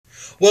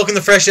Welcome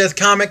to Fresh Death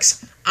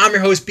Comics. I'm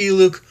your host,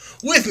 Bluke.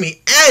 With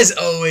me, as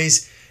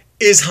always,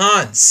 is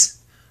Hans.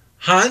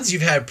 Hans,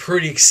 you've had a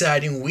pretty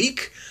exciting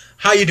week.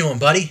 How you doing,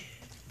 buddy?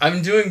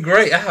 I'm doing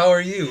great. How are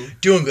you?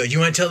 Doing good. You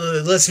want to tell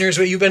the listeners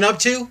what you've been up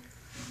to?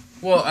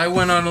 Well, I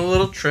went on a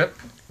little trip.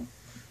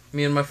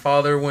 Me and my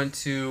father went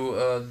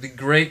to the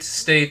great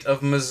state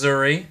of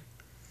Missouri,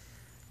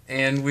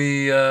 and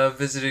we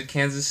visited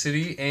Kansas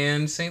City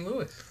and St.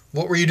 Louis.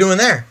 What were you doing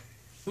there?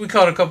 We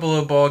caught a couple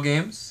of ball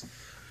games.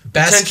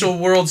 Potential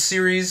World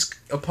Series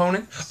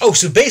opponents. Oh,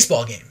 so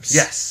baseball games.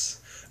 Yes.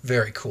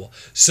 Very cool.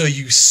 So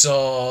you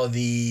saw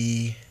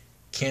the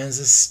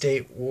Kansas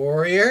State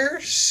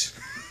Warriors?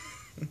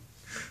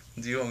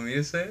 Do you want me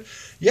to say it?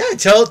 Yeah,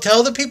 tell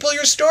the people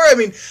your story. I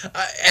mean,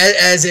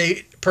 as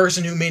a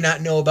person who may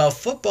not know about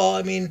football,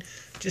 I mean,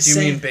 just Do you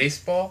saying, mean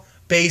baseball?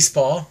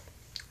 Baseball.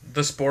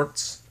 The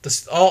sports?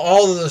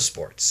 All of those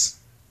sports.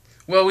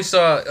 Well, we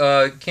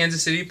saw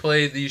Kansas City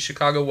play the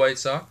Chicago White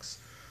Sox.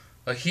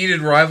 A heated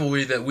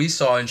rivalry that we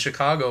saw in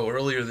Chicago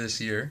earlier this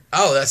year.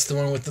 Oh, that's the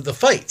one with the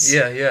fights.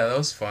 Yeah, that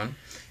was fun.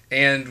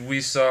 And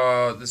we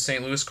saw the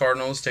St. Louis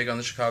Cardinals take on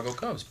the Chicago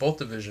Cubs, both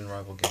division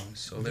rival games.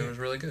 So they was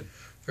really good.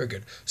 Very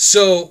good.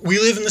 So we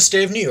live in the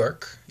state of New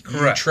York.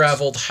 Correct. You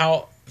traveled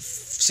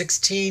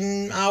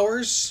 16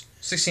 hours?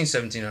 16,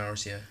 17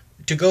 hours, yeah.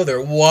 To go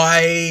there.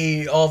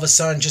 Why all of a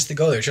sudden just to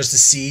go there? Just to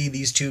see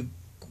these two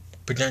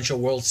potential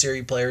World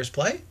Series players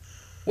play?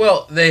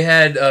 Well, they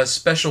had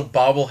special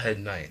bobblehead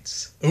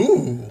nights.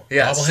 Ooh.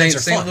 Yeah, bobbleheads are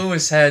St. fun.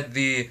 Louis had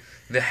the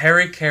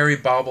Harry Carey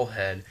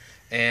bobblehead,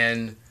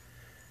 and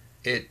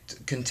it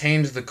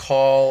contained the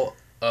call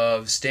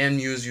of Stan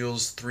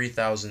Musial's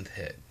 3,000th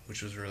hit,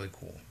 which was really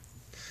cool.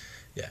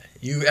 Yeah,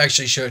 you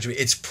actually showed it to me.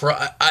 It's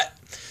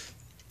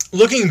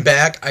looking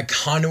back, I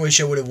kind of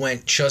wish I would have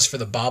went just for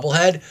the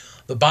bobblehead.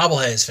 The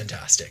bobblehead is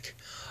fantastic.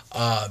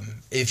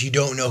 If you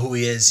don't know who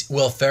he is,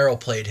 Will Ferrell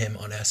played him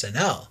on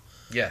SNL.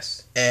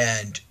 Yes.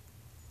 And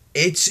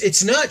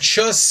it's not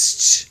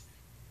just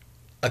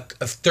a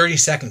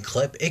 30-second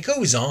clip. It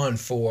goes on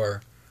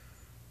for,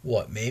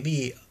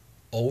 maybe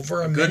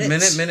over a minute?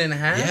 Good minute and a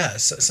half? Yeah,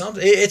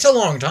 it's a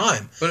long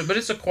time. But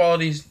it's a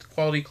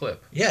quality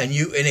clip. Yeah, and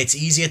it's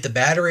easy at the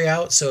battery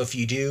out, so if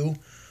you do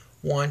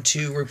want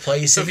to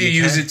replace So it, if you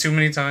use it too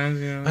many times,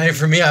 you know. I mean,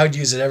 for me, I would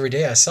use it every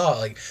day. I saw it,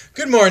 like,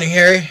 "Good morning,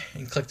 Harry,"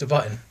 and click the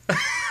button.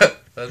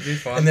 That'd be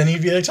fun. And then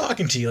he'd be like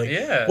talking to you, like,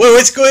 yeah. "Well,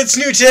 what's good? It's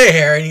new today,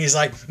 Harry." And he's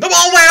like, "The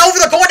ball went over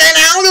the court and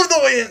out of the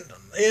wind."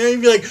 And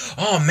you'd be like,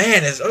 "Oh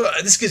man,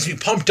 this gets me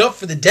pumped up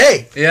for the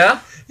day." Yeah?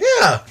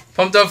 Yeah.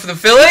 Pumped up for the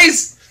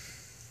Phillies?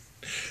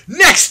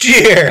 Next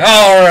year.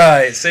 All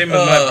right. Same with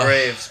my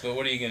Braves. But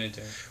what are you gonna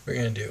do? We're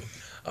gonna do.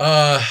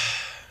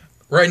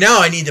 Right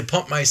now, I need to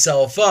pump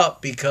myself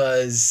up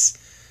because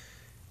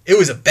it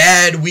was a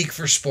bad week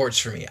for sports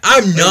for me.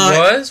 I'm not.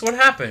 It was? What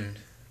happened?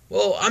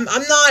 Well, I'm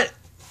not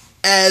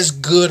as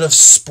good of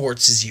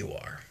sports as you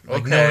are.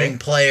 Like knowing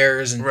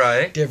players and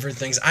different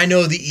things. I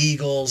know the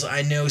Eagles.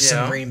 I know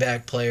some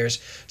Greenback players.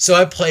 So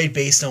I played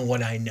based on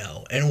what I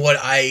know and what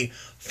I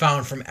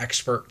found from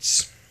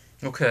experts.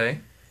 Okay.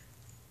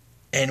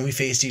 And we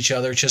faced each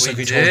other just like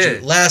we told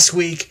you last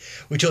week.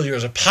 We told you it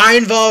was a pie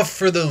involved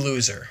for the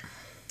loser.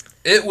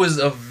 It was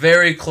a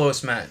very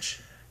close match.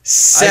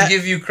 I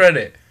give you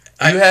credit.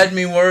 You had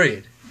me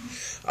worried.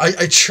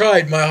 I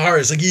tried my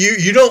hardest. Like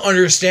you don't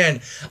understand.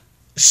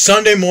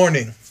 Sunday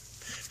morning,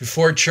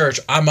 before church,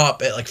 I'm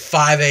up at like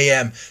 5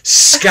 a.m.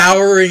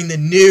 scouring the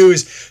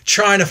news,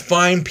 trying to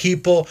find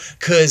people,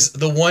 because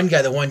the one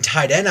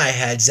tight end I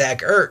had,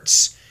 Zach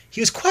Ertz, he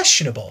was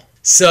questionable.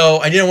 So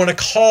I didn't want to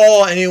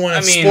call anyone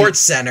at Sports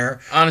Center.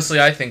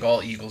 Honestly, I think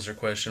all Eagles are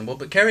questionable,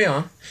 but carry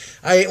on.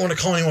 I didn't want to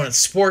call anyone at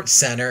Sports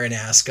Center and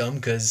ask them,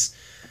 because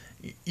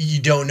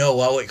you don't know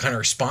what kind of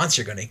response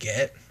you're going to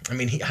get. I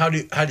mean, how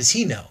does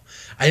he know?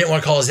 I didn't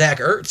want to call Zach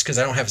Ertz because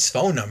I don't have his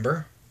phone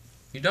number.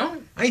 You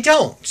don't? I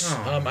don't.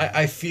 Oh.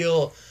 I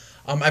feel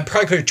I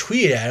probably could have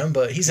tweeted at him,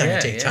 but he's not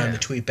going to take time to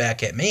tweet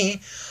back at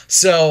me.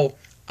 So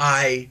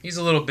he's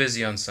a little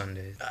busy on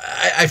Sundays.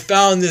 I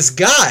found this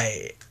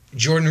guy,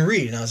 Jordan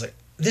Reed, and I was like,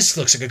 this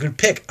looks like a good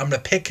pick. I'm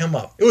going to pick him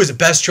up. It was the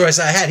best choice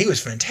I had. He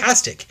was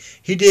fantastic.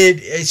 I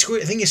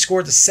think he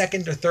scored the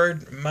second or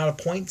third amount of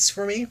points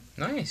for me.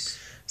 Nice.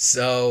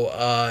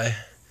 So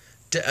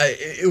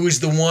it was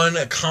the one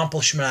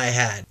accomplishment I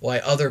had. While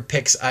other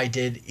picks I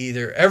did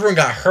either everyone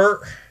got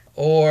hurt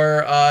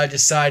or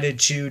decided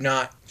to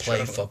not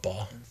play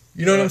football.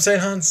 You know what I'm saying,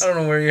 Hans? I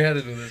don't know where you're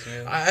headed with this,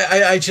 man.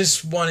 I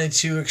just wanted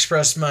to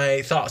express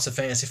my thoughts of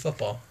fantasy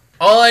football.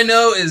 All I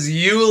know is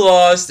you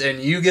lost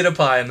and you get a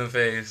pie in the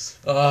face.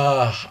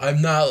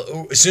 I'm not.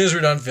 As soon as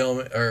we're done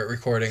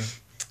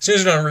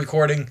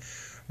recording,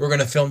 we're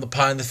gonna film the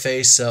pie in the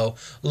face. So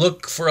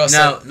look for us.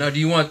 Now, do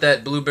you want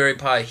that blueberry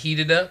pie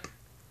heated up?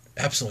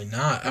 Absolutely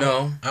not.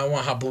 No. I don't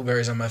want hot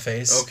blueberries on my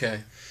face.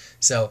 Okay.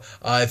 So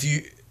if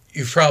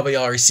you've probably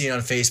already seen on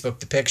Facebook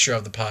the picture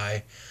of the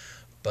pie.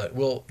 But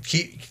we'll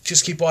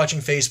keep watching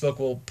Facebook.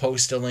 We'll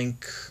post a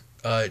link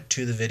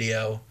to the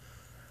video,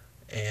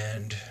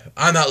 and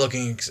I'm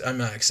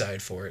not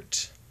excited for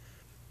it.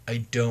 I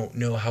don't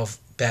know how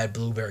bad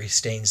blueberry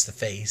stains the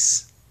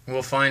face.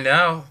 We'll find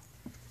out.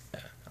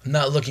 I'm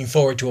not looking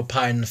forward to a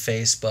pie in the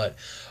face, but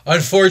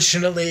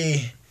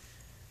unfortunately,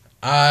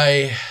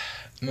 I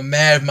am a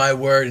man of my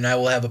word, and I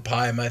will have a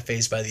pie in my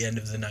face by the end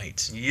of the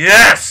night.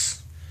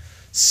 Yes!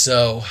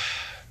 So,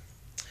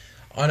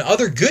 on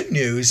other good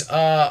news,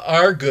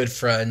 our good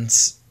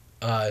friends,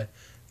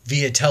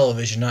 via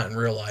television, not in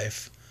real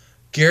life,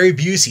 Gary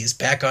Busey is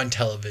back on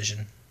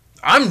television.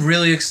 I'm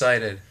really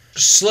excited.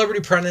 Celebrity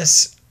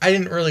Apprentice, I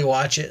didn't really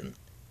watch it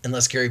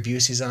unless Gary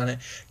Busey's on it.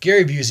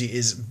 Gary Busey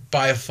is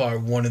by far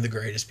one of the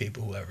greatest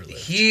people who ever lived.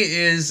 He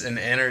is an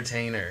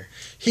entertainer.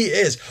 He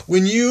is.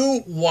 When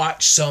you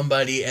watch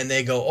somebody and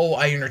they go, oh,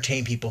 I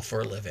entertain people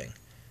for a living,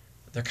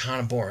 they're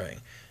kind of boring.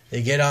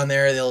 They get on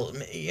there, they'll,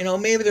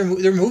 maybe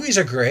their movies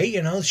are great,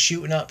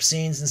 shooting up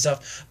scenes and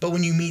stuff. But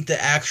when you meet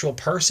the actual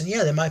person,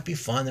 yeah, they might be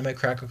fun. They might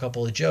crack a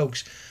couple of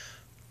jokes.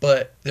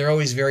 But they're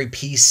always very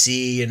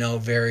PC,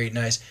 very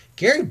nice.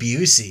 Gary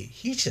Busey,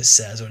 he just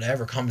says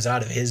whatever comes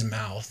out of his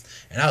mouth.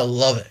 And I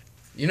love it.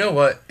 You know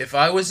what? If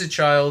I was a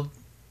child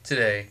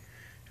today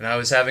and I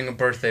was having a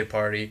birthday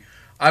party,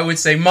 I would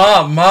say,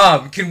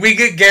 Mom, can we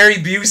get Gary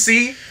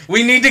Busey?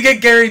 We need to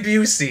get Gary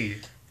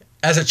Busey.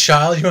 As a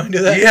child, you want to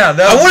do that? Yeah.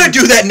 I want to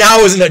do that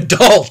now as an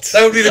adult.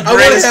 That would be the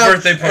greatest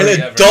birthday party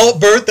ever. An adult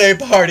birthday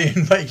party and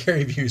invite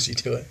Gary Busey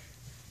to it.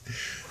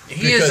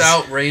 He is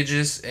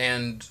outrageous,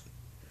 and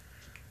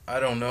I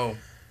don't know.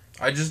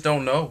 I just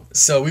don't know.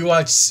 So we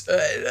watched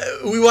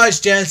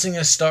Dancing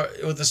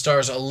with the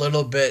Stars a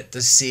little bit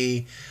to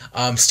see.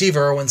 Steve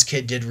Irwin's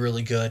kid did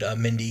really good.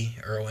 Mindy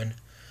Irwin,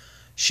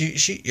 she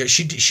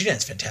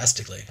danced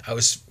fantastically. I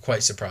was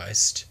quite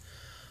surprised.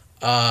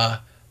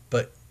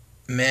 But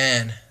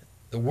man,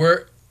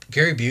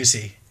 Gary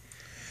Busey.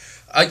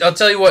 I'll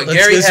tell you what,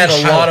 Gary had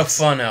a lot of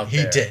fun out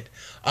there. He did.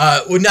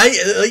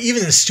 Even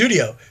in the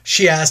studio,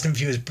 she asked him if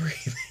he was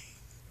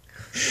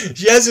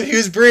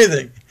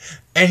breathing.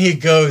 And he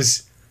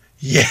goes,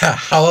 yeah,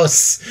 how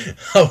else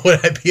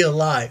would I be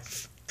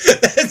alive?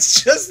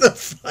 That's just the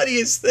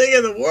funniest thing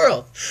in the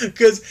world.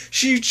 Because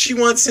she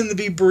wants him to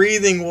be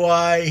breathing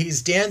while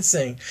he's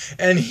dancing.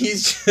 And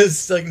he's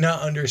just like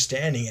not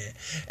understanding it.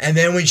 And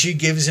then when she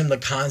gives him the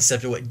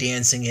concept of what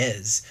dancing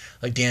is,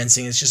 like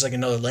dancing is just like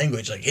another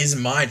language. Like his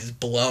mind is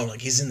blown. Like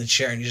he's in the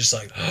chair and he's just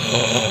like,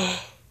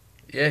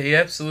 Yeah, he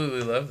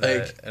absolutely loved that.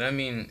 Like, and I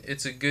mean,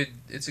 it's a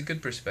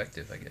good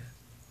perspective, I guess.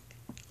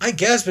 I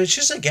guess, but it's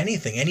just like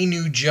anything. Any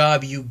new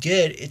job you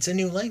get, it's a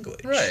new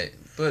language. Right.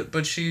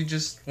 But she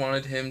just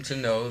wanted him to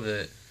know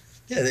that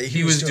that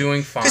he was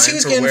doing fine because he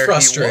was for getting where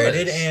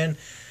frustrated he was.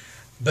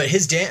 But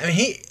his do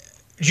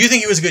you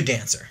think he was a good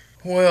dancer?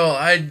 Well,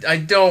 I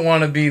don't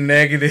want to be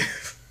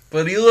negative,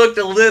 but he looked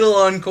a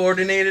little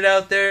uncoordinated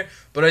out there,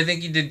 but I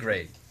think he did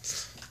great.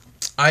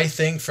 I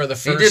think for the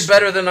first... He did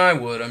better than I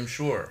would, I'm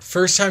sure.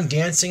 First time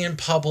dancing in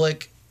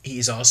public,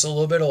 he's also a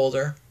little bit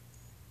older.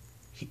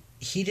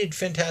 He did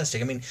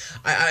fantastic. I mean,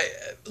 I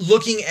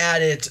looking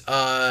at it,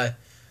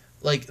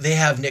 like they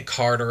have Nick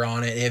Carter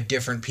on it. They have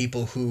different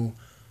people who...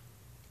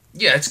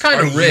 Yeah, it's kind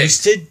of rigged.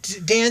 Used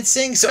to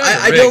dancing, so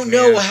I don't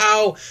know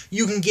how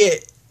you can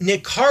get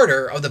Nick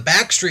Carter of the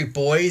Backstreet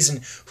Boys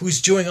and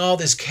who's doing all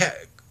this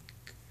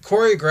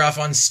choreograph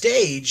on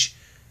stage.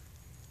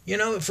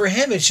 For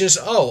him it's just,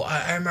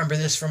 I remember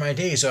this from my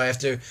day, so I have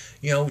to,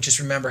 just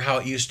remember how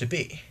it used to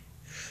be.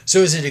 So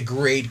is it a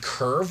grade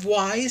curve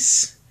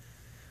wise?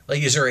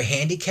 Like, is there a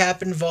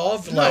handicap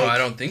involved? No, I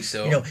don't think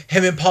so.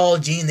 Him and Paula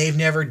Dean, they've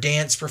never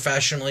danced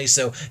professionally,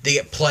 so they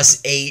get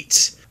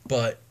 +8.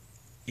 But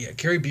yeah,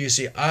 Gary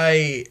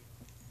Busey,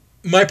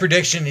 my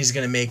prediction, he's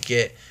going to make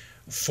it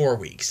 4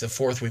 weeks. The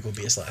 4th week will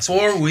be his last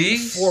 4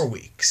 weeks? 4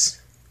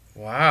 weeks.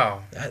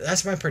 Wow.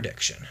 That's my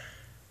prediction.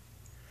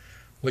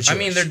 I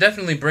mean, they're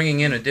definitely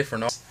bringing in a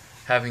different...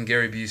 having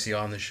Gary Busey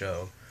on the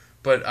show.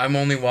 But I'm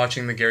only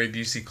watching the Gary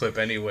Busey clip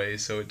anyway,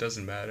 so it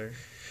doesn't matter.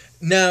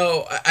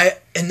 No,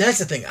 and that's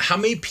the thing. How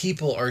many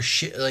people are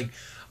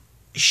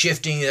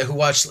shifting who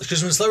watch...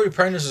 Because when Celebrity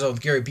Apprentice was on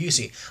with Gary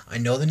Busey, I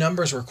know the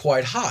numbers were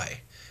quite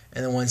high.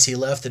 And then once he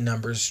left, the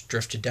numbers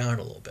drifted down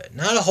a little bit.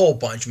 Not a whole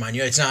bunch, mind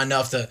you. It's not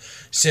enough to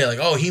say, like,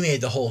 he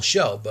made the whole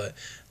show. But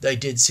I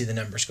did see the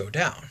numbers go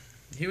down.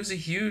 He was a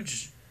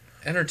huge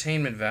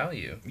entertainment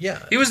value.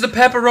 Yeah. He was the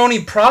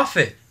pepperoni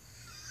prophet.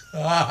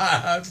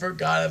 I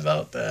forgot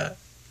about that.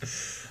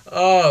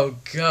 Oh,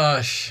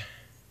 gosh.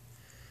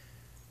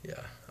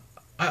 Yeah.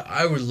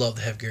 I would love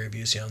to have Gary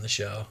Busey on the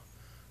show.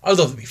 I would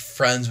love to be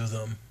friends with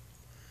him.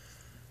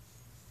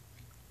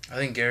 I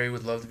think Gary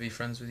would love to be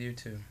friends with you,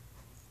 too.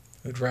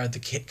 We'd ride the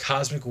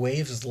cosmic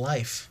waves of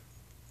life.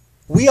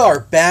 We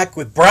are back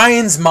with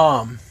Brian's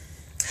mom.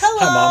 Hello.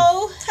 Hi,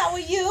 Mom. How are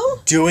you?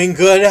 Doing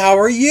good. How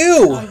are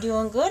you? I'm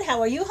doing good. How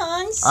are you,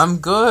 Hans? I'm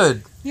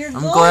good. You're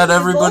I'm good. glad You're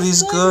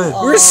everybody's both good.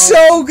 Oh, We're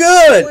so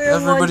good. we're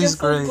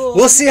Everybody's wonderful great. good.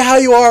 We'll see how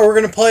you are. We're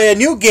going to play a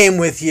new game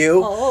with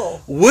you.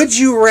 Oh. Would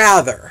you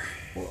rather?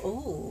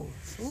 Ooh.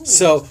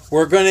 So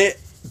we're going to...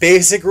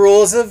 Basic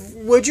rules of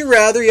would you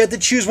rather. You have to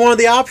choose one of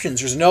the options.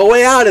 There's no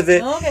way out of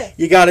it. Okay.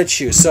 You got to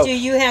choose. So do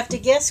you have to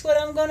guess what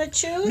I'm going to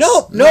choose?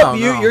 Nope. No.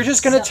 You're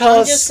just going to tell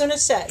us. I'm just going to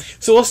say.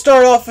 So we'll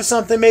start off with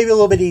something maybe a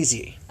little bit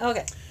easy.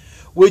 Okay.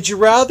 Would you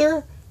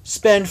rather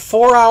spend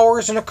 4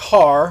 hours in a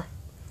car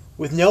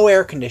with no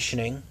air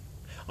conditioning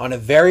on a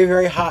very,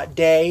 very hot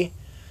day?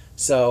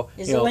 So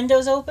Is the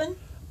windows open?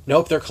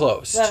 Nope, they're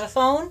closed. Do I have a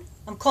phone?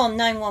 I'm calling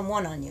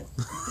 911 on you.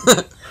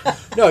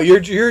 No, you're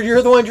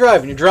the one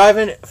driving. You're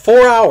driving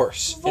 4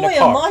 hours in a Boy,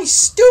 car. am I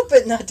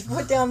stupid not to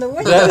put down the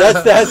window.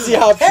 That's the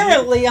option.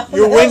 Apparently, I'm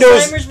Your the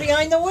windows- Alzheimer's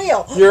behind the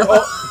wheel.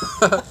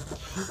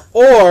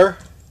 Or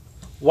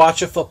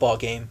watch a football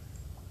game.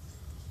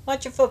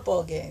 Watch a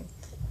football game.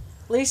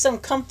 At least I'm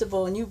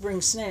comfortable and you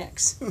bring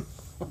snacks.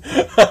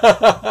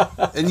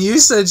 And you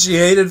said she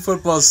hated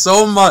football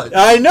so much.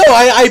 I know.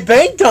 I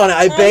banked on it.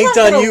 I banked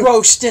I'm not on you.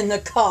 roast in the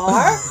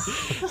car.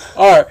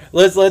 All right.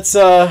 Let's.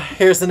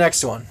 Here's the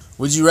next one.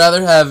 Would you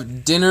rather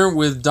have dinner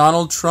with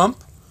Donald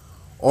Trump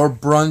or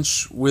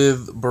brunch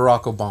with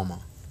Barack Obama?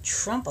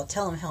 Trump will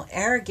tell him how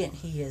arrogant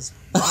he is.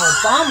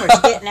 Obama's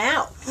getting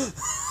out.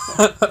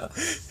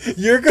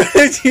 You're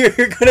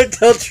gonna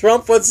tell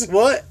Trump what's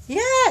what?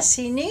 Yes,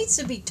 he needs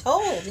to be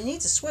told. He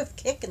needs a swift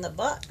kick in the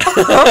butt.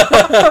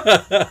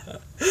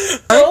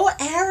 So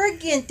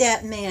arrogant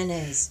that man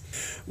is.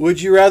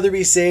 Would you rather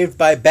be saved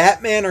by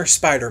Batman or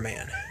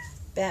Spider-Man?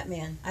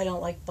 Batman. I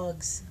don't like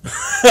bugs.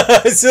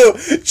 So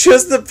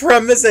just the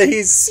premise that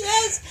he's.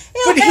 Yes,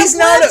 But he'll he's have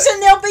not webs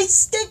and they'll be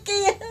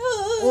sticky.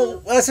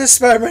 Well, that's what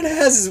Spider-Man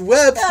has, his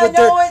webs. I but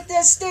know it.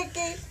 They're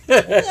sticky.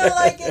 I don't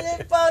like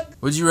it. Bug.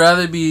 Would you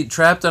rather be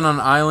trapped on an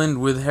island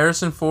with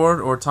Harrison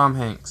Ford or Tom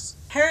Hanks?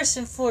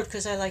 Harrison Ford,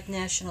 because I like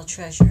National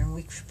Treasure, and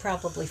we could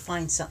probably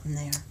find something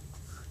there.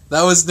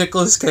 That was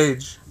Nicolas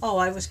Cage. Oh,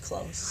 I was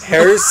close.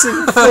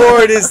 Harrison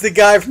Ford is the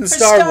guy from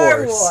Star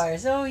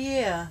Wars. Oh,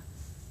 yeah.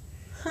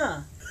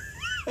 Huh.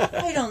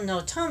 I don't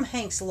know. Tom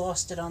Hanks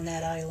lost it on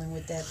that island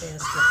with that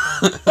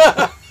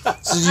basketball.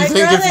 So do you I'd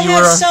think rather if you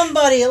have were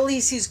somebody at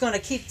least who's going to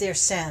keep their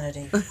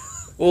sanity.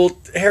 Well,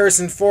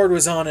 Harrison Ford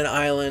was on an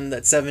island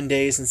that's 7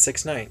 days and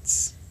 6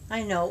 nights.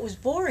 I know, it was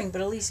boring, but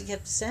at least he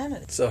kept his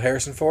sanity. So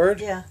Harrison Ford?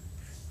 Yeah.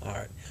 All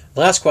right.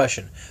 Last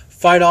question.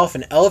 Fight off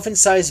an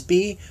elephant-sized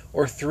bee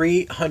or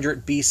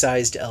 300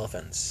 bee-sized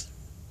elephants?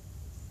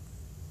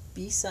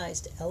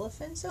 Bee-sized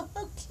elephants? Oh,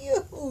 how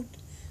cute.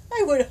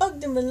 I would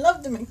hug them and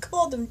love them and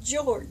call them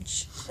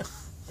George.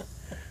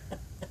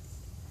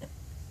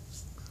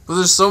 But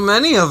there's so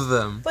many of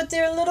them. But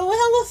they're little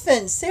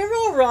elephants. They're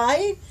all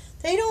right.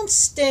 They don't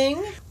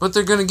sting. But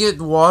they're gonna get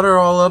water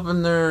all up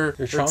in their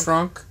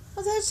trunk.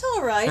 Oh, that's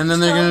all right. And then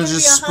It's they're not gonna be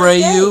just a hot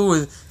spray day. you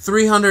with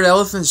 300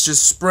 elephants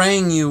just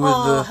spraying you with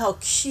Oh, how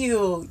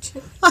cute.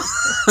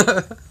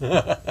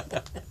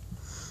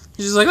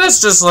 She's like, that's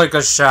just like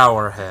a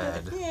shower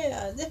head.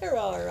 Yeah, they're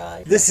all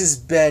right. This has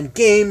been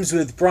Games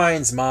with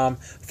Brian's Mom.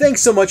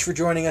 Thanks so much for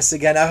joining us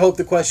again. I hope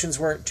the questions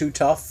weren't too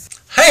tough.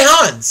 Hey,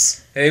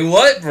 Hans! Hey,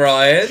 what,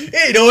 Brian?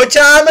 You know what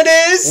time it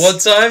is?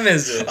 What time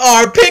is it?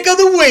 Our pick of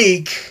the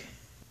week.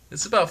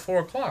 It's about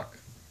 4 o'clock.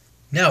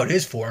 Now it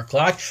is 4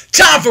 o'clock.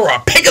 Time for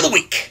our pick of the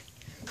week.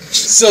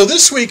 So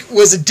this week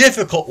was a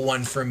difficult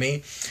one for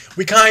me.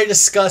 We kind of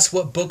discussed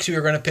what books we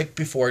were going to pick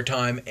before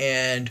time,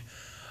 and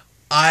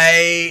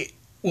I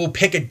will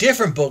pick a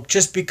different book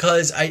just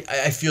because I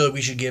feel like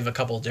we should give a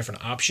couple of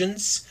different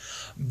options.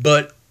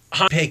 But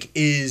my pick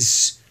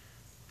is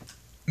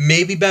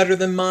maybe better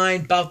than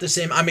mine, about the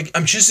same.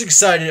 I'm just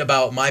excited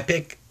about my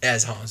pick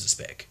as Hans's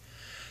pick.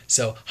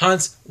 So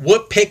Hans,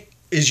 what pick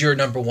is your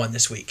number one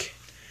this week?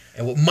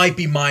 And what might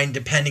be mine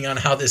depending on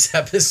how this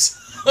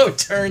episode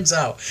turns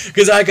out.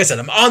 Because like I said,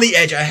 I'm on the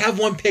edge. I have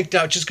one picked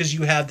out just because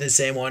you have the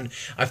same one.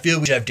 I feel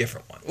we should have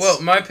different ones.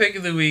 Well, my pick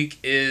of the week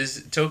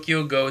is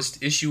Tokyo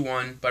Ghost Issue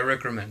 1 by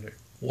Rick Remender.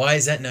 Why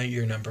is that now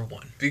your number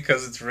one?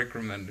 Because it's Rick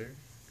Remender.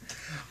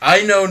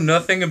 I know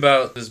nothing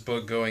about this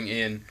book going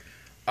in.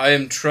 I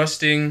am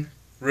trusting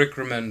Rick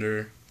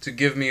Remender to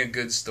give me a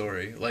good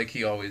story, like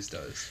he always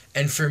does.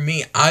 And for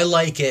me, I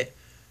like it.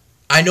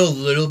 I know a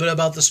little bit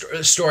about the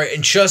story,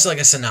 and just like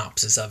a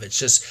synopsis of it. It's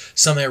just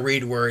something I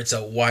read where it's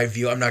a wide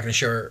view. I'm not going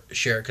to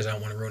share it because I don't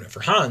want to ruin it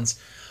for Hans.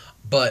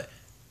 But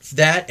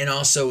that, and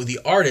also the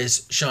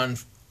artist, Sean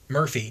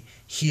Murphy,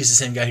 he's the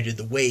same guy who did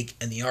The Wake,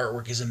 and the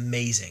artwork is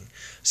amazing.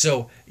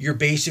 So you're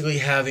basically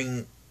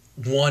having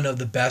one of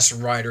the best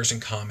writers in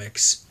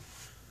comics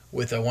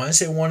with, I want to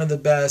say, one of the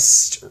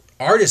best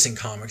artists in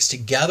comics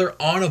together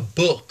on a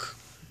book.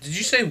 Did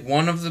you say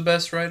one of the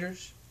best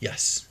writers?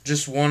 Yes.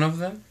 Just one of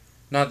them?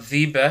 Not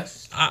the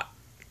best?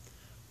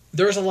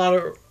 There's a lot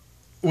of,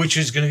 which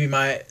is going to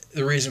be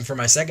the reason for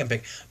my second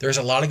pick. There's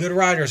a lot of good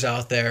writers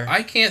out there.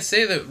 I can't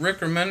say that Rick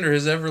Remender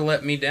has ever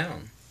let me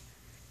down.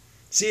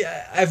 See,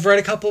 I've read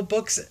a couple of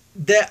books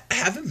that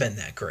haven't been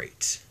that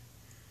great.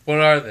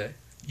 What are they?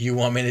 You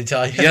want me to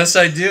tell you? Yes,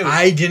 I do.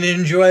 I didn't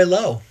enjoy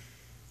Low.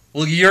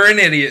 Well, you're an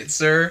idiot,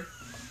 sir.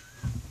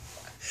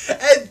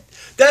 And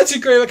that's a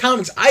great about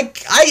comics.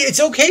 It's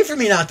okay for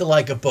me not to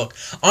like a book.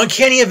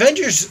 Uncanny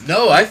Avengers.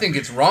 No, I think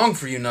it's wrong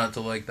for you not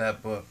to like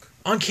that book.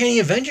 Uncanny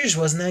Avengers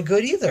wasn't that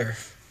good either.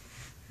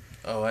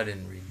 Oh, I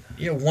didn't read that.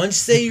 Yeah,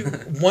 once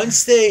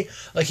they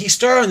like he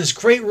started on this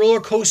great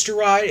roller coaster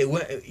ride. It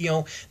went,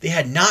 they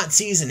had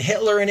Nazis and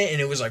Hitler in it, and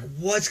it was like,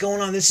 what's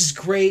going on? This is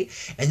great.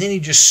 And then he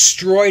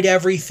destroyed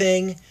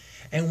everything.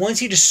 And once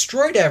he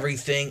destroyed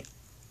everything,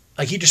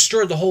 like he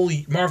destroyed the whole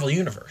Marvel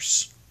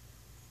universe.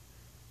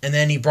 And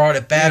then he brought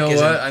it back. You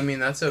know what? I mean,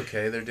 that's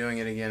okay. They're doing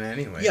it again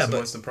anyway. Yeah, so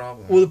what's the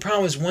problem? Well, the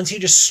problem is once he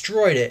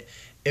destroyed it,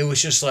 it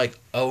was just like,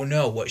 oh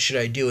no, what should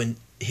I do? And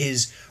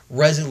his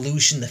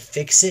resolution to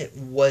fix it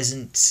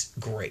wasn't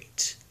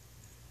great.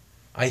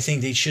 I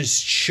think they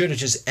should have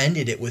just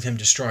ended it with him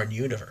destroying the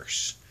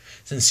universe,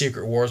 since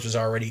Secret Wars was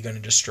already going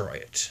to destroy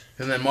it.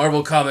 And then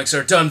Marvel Comics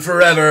are done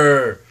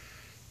forever.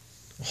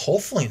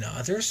 Hopefully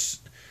not.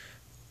 There's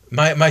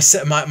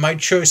my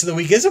choice of the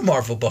week is a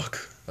Marvel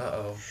book.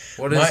 Uh-oh.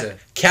 What is it?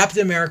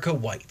 Captain America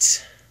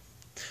White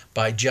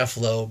by Jeff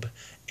Loeb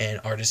and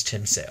artist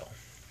Tim Sale.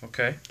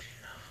 Okay.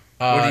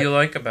 What do you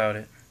like about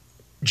it?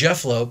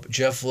 Jeff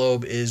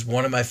Loeb is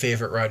one of my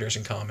favorite writers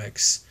in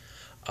comics.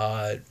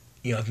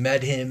 I've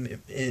met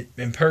him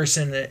in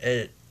person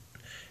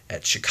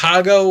at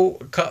Chicago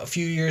a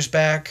few years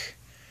back.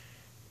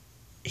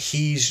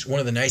 He's one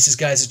of the nicest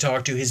guys to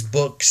talk to. His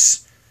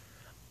books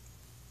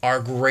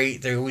are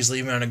great. They always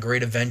leave me on a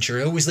great adventure.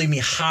 They always leave me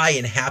high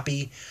and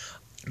happy.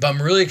 But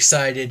I'm really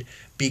excited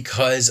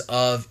because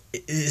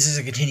this is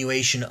a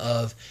continuation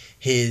of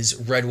his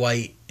Red,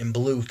 White, and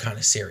Blue kind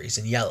of series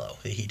in yellow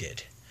that he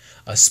did.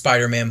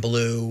 Spider-Man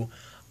Blue,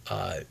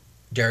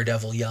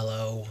 Daredevil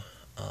Yellow,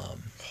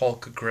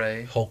 Hulk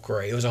Gray.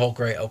 It was a Hulk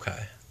Gray.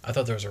 Okay, I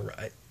thought there was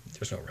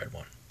no red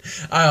one.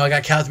 I don't know. I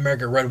got Captain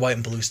America Red, White,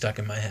 and Blue stuck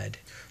in my head.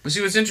 Well,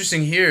 see, what's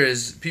interesting here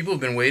is people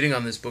have been waiting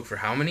on this book for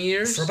how many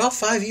years? For about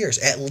 5 years,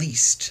 at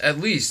least. At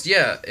least,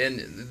 yeah.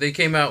 And they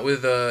came out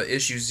with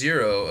issue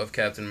 0 of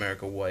Captain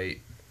America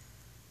White,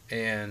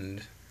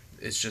 and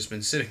it's just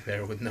been sitting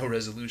there with no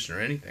resolution or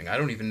anything. I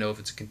don't even know if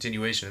it's a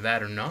continuation of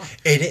that or not.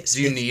 It is.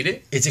 Do you need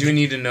it? Do you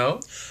need to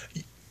know?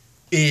 It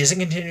is a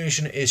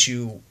continuation of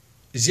issue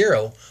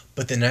 0,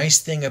 but the nice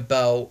thing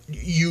about...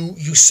 You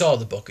saw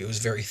the book. It was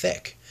very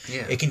thick.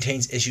 Yeah. It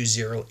contains issue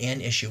 0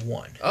 and issue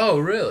 1. Oh,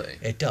 really?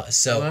 It does.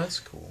 So that's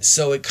cool.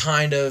 So it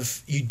kind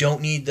of... You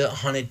don't need to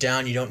hunt it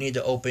down. You don't need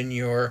to open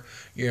your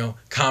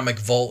comic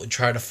vault and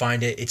try to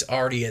find it. It's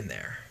already in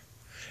there.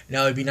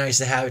 Now, it'd be nice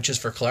to have it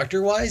just for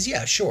collector-wise.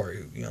 Yeah, sure.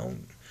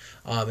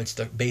 It's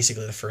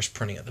basically the first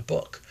printing of the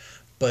book.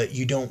 But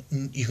you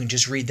can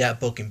just read that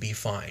book and be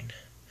fine.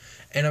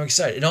 And I'm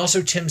excited. And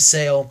also, Tim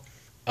Sale,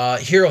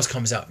 Heroes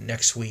comes out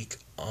next week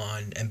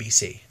on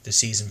NBC, the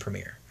season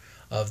premiere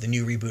of the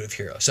new reboot of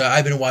Heroes. So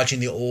I've been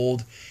watching the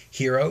old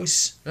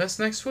Heroes. That's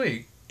next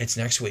week. It's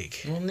next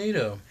week. Well,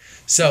 neato.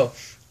 So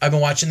I've been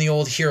watching the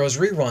old Heroes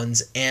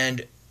reruns,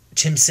 and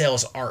Tim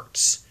Sale's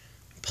arts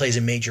plays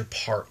a major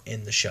part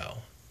in the show.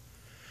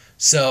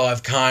 So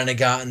I've kind of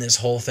gotten this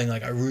whole thing,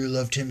 like, I really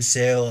love Tim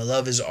Sale. I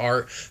love his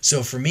art.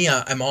 So for me,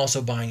 I'm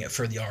also buying it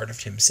for the art of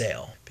Tim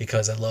Sale,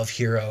 because I love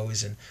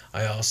Heroes, and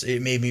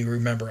it made me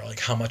remember like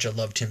how much I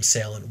love Tim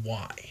Sale and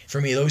why. For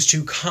me, those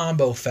two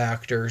combo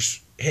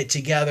factors hit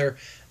together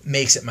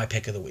makes it my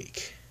pick of the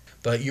week.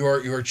 But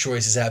your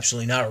choice is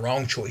absolutely not a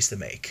wrong choice to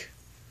make.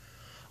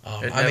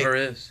 It never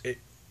is.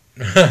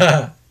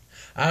 I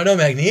don't know.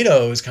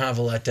 Magneto was kind of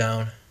a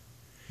letdown.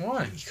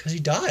 Why? Because he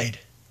died.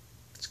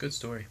 It's a good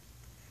story.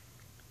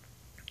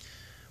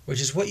 Which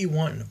is what you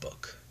want in a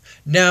book.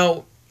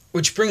 Now,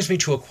 which brings me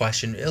to a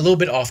question, a little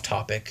bit off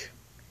topic.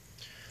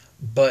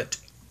 But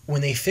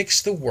when they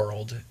fix the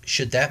world,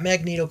 should that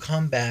Magneto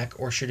come back,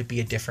 or should it be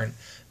a different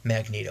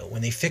Magneto?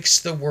 When they fix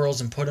the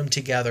worlds and put them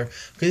together,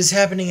 because it's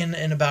happening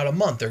in about a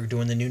month. They're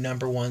doing the new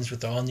number ones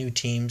with all new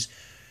teams.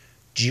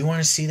 Do you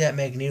want to see that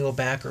Magneto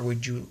back, or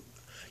would you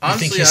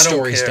Honestly, think his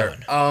story's I don't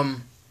care.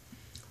 done?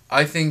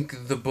 I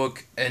think the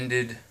book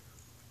ended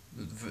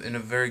in a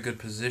very good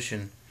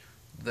position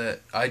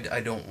that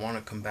I don't want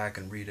to come back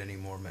and read any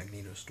more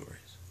Magneto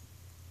stories.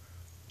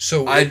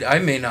 So I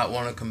may not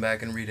want to come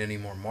back and read any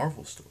more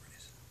Marvel stories.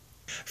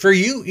 For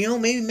you,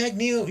 maybe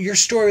Magneto, your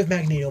story with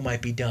Magneto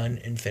might be done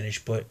and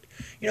finished, but,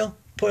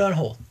 put it on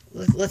hold.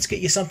 Let's get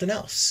you something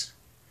else.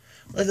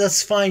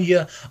 Let's find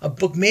you a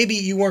book. Maybe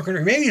you weren't going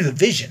to, maybe The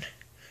Vision.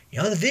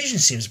 The Vision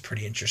seems a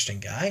pretty interesting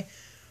guy.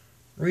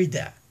 Read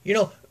that.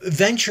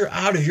 Venture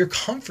out of your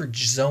comfort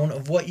zone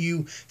of what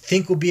you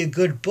think will be a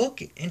good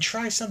book and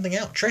try something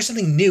out. Try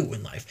something new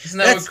in life. Isn't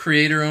that what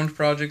creator-owned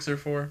projects are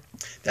for?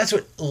 That's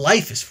what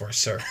life is for,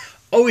 sir.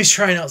 Always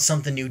trying out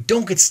something new.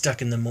 Don't get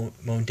stuck in the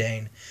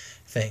mundane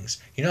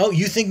things.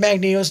 You think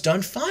Magneto's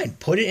done? Fine.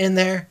 Put it in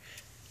there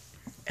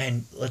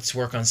and let's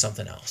work on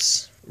something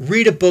else.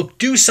 Read a book.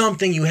 Do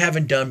something you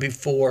haven't done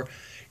before.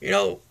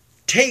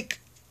 Take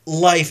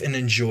life and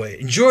enjoy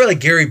it. Enjoy like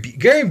Gary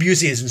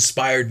Busey has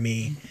inspired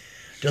me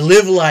to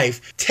live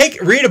life.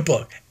 Read a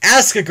book.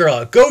 Ask a girl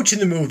out. Go to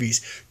the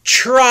movies.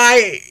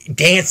 Try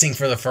dancing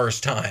for the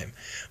first time.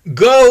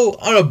 Go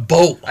on a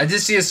boat. I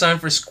did see a sign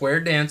for square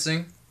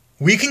dancing.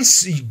 We can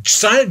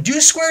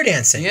do square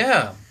dancing.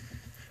 Yeah.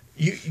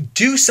 You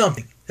do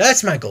something.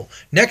 That's my goal.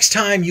 Next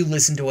time you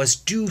listen to us,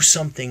 do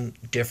something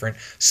different,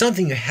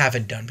 something you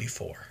haven't done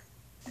before.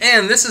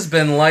 And this has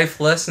been Life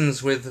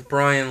Lessons with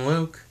Brian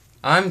Luke.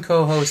 I'm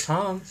co-host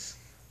Hans.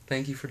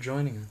 Thank you for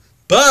joining us.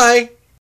 Bye!